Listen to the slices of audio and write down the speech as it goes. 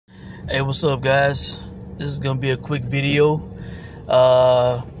Hey, what's up, guys? This is gonna be a quick video.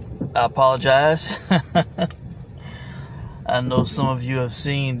 I apologize. I know some of you have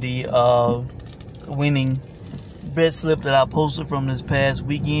seen the winning bet slip that I posted from this past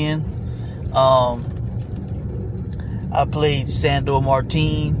weekend. I played Sandor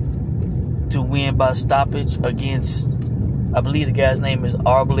Martin to win by stoppage against, I believe the guy's name is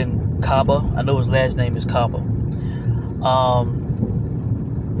Alycia Kaba. I know his last name is Kaba.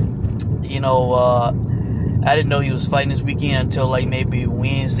 I didn't know he was fighting this weekend until like maybe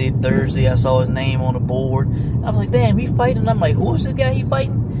Wednesday, Thursday. I saw his name on the board. I was like, damn, he fighting. I'm like, who is this guy he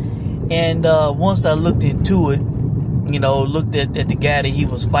fighting? And once I looked into it, looked at the guy that he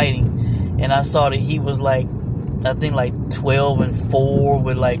was fighting, and I saw that he was like, I think like 12-4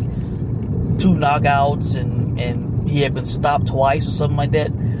 with like 2 knockouts, and he had been stopped twice or something like that.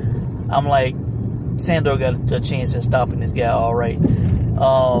 I'm like, Sandor got a chance at stopping this guy, all right.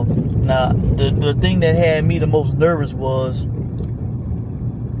 Now, the thing that had me the most nervous was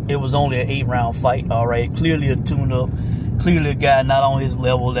it was only an 8-round fight, all right. Clearly a tune-up, clearly a guy not on his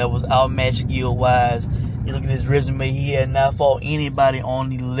level that was outmatched skill-wise. You look at his resume, he had not fought anybody on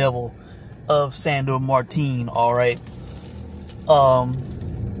the level of Sandor Martin, all right. According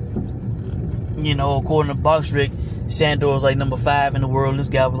to BoxRec, Sandor was like number 5 in the world. This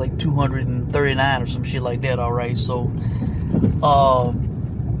guy was like 239 or some shit like that, all right. So,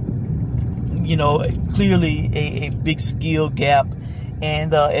 clearly a big skill gap.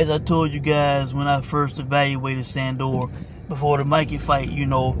 And as I told you guys when I first evaluated Sandor before the Mikey fight,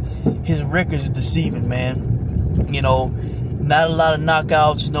 his record is deceiving, man. Not a lot of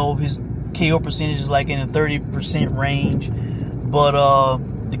knockouts. His KO percentage is like in the 30% range. But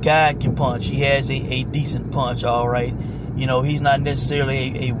the guy can punch. He has a decent punch, all right. He's not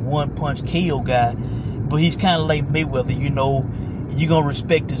necessarily a one-punch KO guy, but he's kind of like Mayweather. You're going to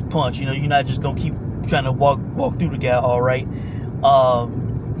respect his punch. You're not just going to keep trying to walk through the guy, all right.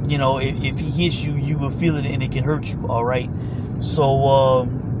 If he hits you, you will feel it and it can hurt you, all right. So,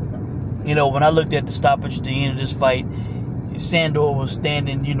 when I looked at the stoppage at the end of this fight, Sandor was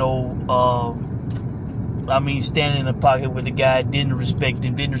standing, standing in the pocket with the guy, didn't respect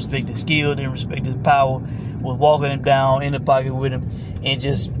him, didn't respect his skill, didn't respect his power, was walking him down in the pocket with him and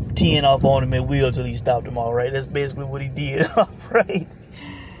just teeing off on him at will until he stopped him, all right. That's basically what he did, all right.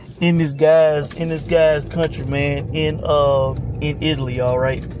 In this guy's country, man, in Italy, all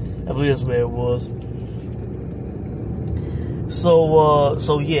right. I believe that's where it was.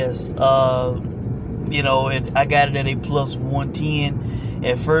 So yes, I got it at a plus 110.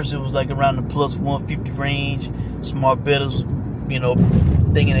 At first, it was like around the plus 150 range. Smart bettors,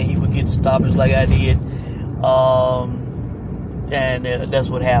 thinking that he would get the stoppage like I did. And that's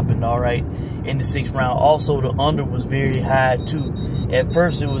what happened, all right, in the 6th round. Also, the under was very high, too. At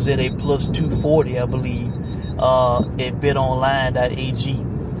first, it was at a plus 240, I believe, at betonline.ag.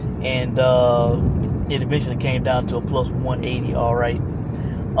 And it eventually came down to a plus 180, all right.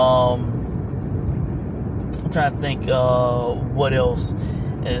 I'm trying to think what else.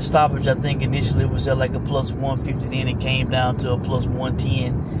 And the stoppage, I think initially was at like a plus 150, then it came down to a plus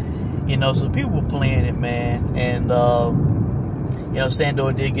 110. So people were playing it, man. And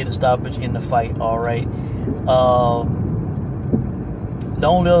Sandor did get a stoppage in the fight, all right. The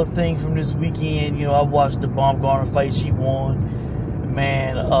only other thing from this weekend, I watched the Baumgardner fight. She won.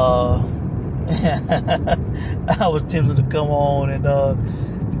 Man, I was tempted to come on and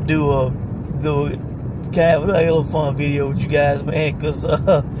do a kind of like a little fun video with you guys, man, because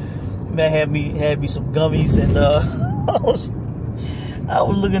man had me some gummies, and I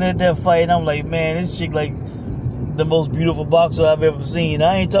was looking at that fight and I'm like, man, this chick like the most beautiful boxer I've ever seen.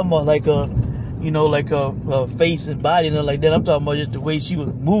 I ain't talking about like a face and body and like that. I'm talking about just the way she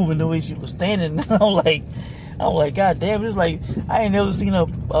was moving, the way she was standing. I'm like, God damn, it's like I ain't never seen a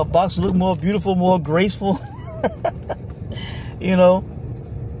boxer look more beautiful, more graceful.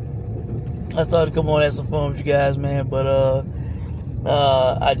 I started to come on and have some fun with you guys, man. But I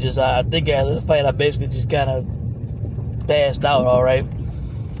think after the fight, I basically just kind of passed out, all right.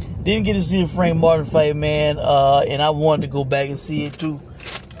 Didn't get to see the Frank Martin fight, man, and I wanted to go back and see it too,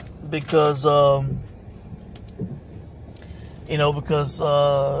 because some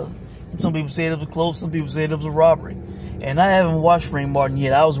people said it was close, some people said it was a robbery, and I haven't watched Frank Martin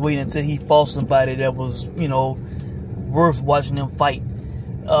yet. I was waiting until he fought somebody that was, worth watching them fight.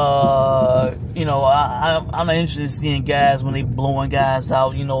 I'm not interested in seeing guys when they blowing guys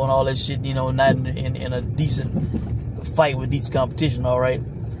out, and all that shit, not in a decent fight with decent competition, all right.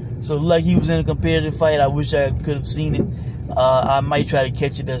 So like he was in a competitive fight. I wish I could have seen it. I might try to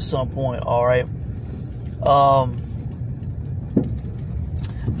catch it at some point, all right.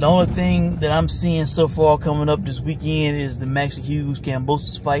 The only thing that I'm seeing so far coming up this weekend is the Maxie Hughes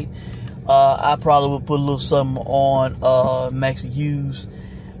Kambosos fight. I probably would put a little something on Maxie Hughes,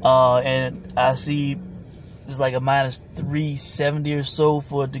 and I see it's like a -370 or so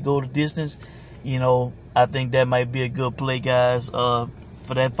for it to go the distance. You know, I think that might be a good play, guys, for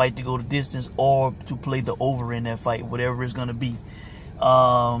that fight to go the distance, or to play the over in that fight, whatever it's gonna be.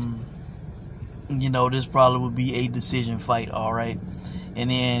 You know, this probably would be a decision fight, all right. And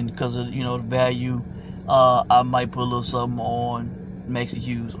then because of, you know, the value, I might put a little something on Maxie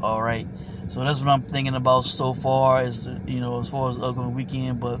Hughes, all right. So that's what I'm thinking about so far, is, you know, as far as the upcoming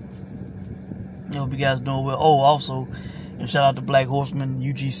weekend. But I hope you guys doing well. Oh, also, you know, shout out to Black Horseman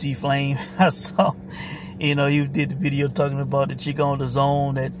UGC Flame. I saw, you know, you did the video talking about the chick on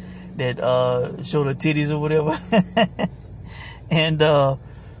DAZN that showed her titties or whatever. And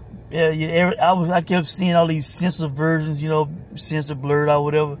yeah, I kept seeing all these censored versions, you know, censored, blurred out,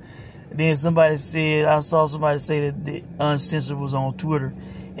 whatever. And then somebody said, I saw somebody say that the uncensored was on Twitter.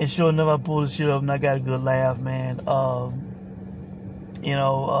 And sure enough, I pulled the shit up and I got a good laugh, man. You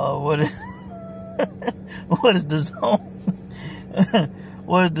know, what is what is DAZN?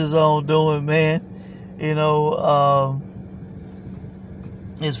 What is DAZN doing, man? You know,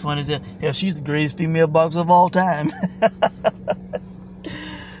 it's funny as hell. Hell, she's the greatest female boxer of all time.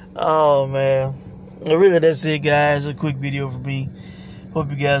 Oh, man. Really, that's it, guys. A quick video for me. Hope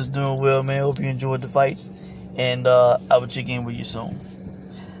you guys are doing well, man. Hope you enjoyed the fights. And I will check in with you soon.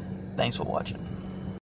 Thanks for watching.